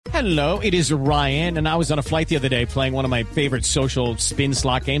Hello, it is Ryan, and I was on a flight the other day playing one of my favorite social spin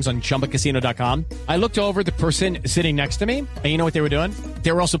slot games on chumbacasino.com. I looked over the person sitting next to me, and you know what they were doing?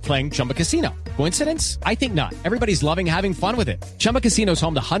 They were also playing Chumba Casino. Coincidence? I think not. Everybody's loving having fun with it. Chumba Casino is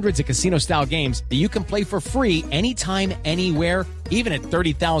home to hundreds of casino-style games that you can play for free anytime, anywhere, even at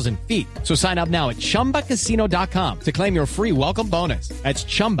 30,000 feet. So sign up now at chumbacasino.com to claim your free welcome bonus. That's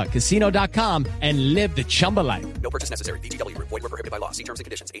chumbacasino.com and live the Chumba life. No purchase necessary. VGW. Void where prohibited by law. See terms and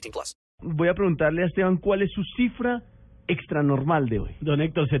conditions. 18+. Voy a preguntarle a Esteban cuál es su cifra extranormal de hoy. Don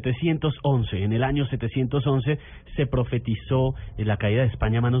Héctor, 711. En el año 711 se profetizó la caída de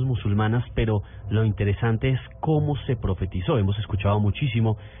España a manos musulmanas, pero lo interesante es cómo se profetizó. Hemos escuchado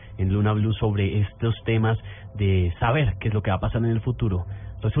muchísimo en Luna Blue sobre estos temas de saber qué es lo que va a pasar en el futuro.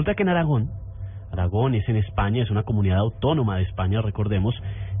 Resulta que en Aragón es en España, es una comunidad autónoma de España, recordemos,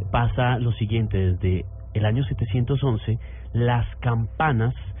 pasa lo siguiente: desde el año 711 las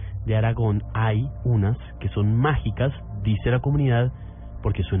campanas de Aragón hay unas que son mágicas, dice la comunidad,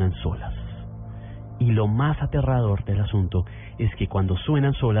 porque suenan solas. Y lo más aterrador del asunto es que cuando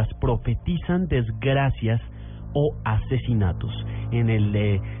suenan solas profetizan desgracias o asesinatos. En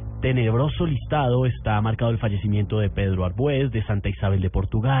el tenebroso listado está marcado el fallecimiento de Pedro Arbués, de Santa Isabel de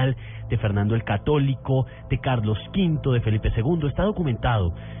Portugal, de Fernando el Católico, de Carlos V, de Felipe II. Está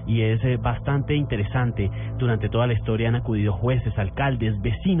documentado y es bastante interesante. Durante toda la historia han acudido jueces, alcaldes,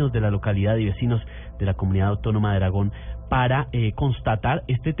 vecinos de la localidad y vecinos de la comunidad autónoma de Aragón para constatar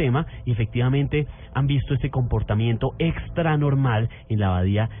este tema, y efectivamente han visto este comportamiento extranormal en la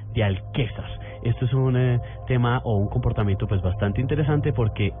abadía de Alquésar. Esto es un tema o un comportamiento pues bastante interesante,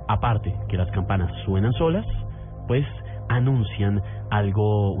 porque aparte que las campanas suenan solas, pues anuncian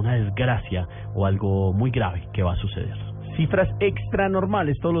algo, una desgracia o algo muy grave que va a suceder. Cifras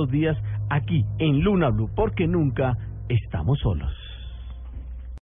extranormales todos los días aquí en Luna Blue, porque nunca estamos solos.